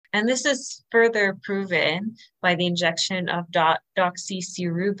And this is further proven by the injection of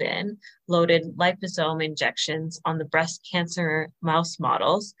doxycycline loaded liposome injections on the breast cancer mouse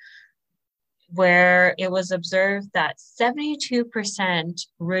models, where it was observed that 72%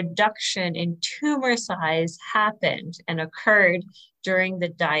 reduction in tumor size happened and occurred during the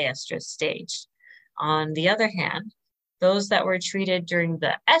diestrus stage. On the other hand, those that were treated during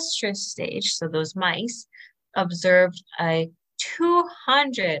the estrus stage, so those mice, observed a Oh my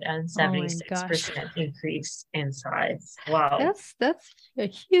gosh. 276% increase in size. Wow. That's a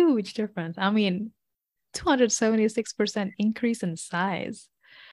huge difference. I mean, 276% increase in size.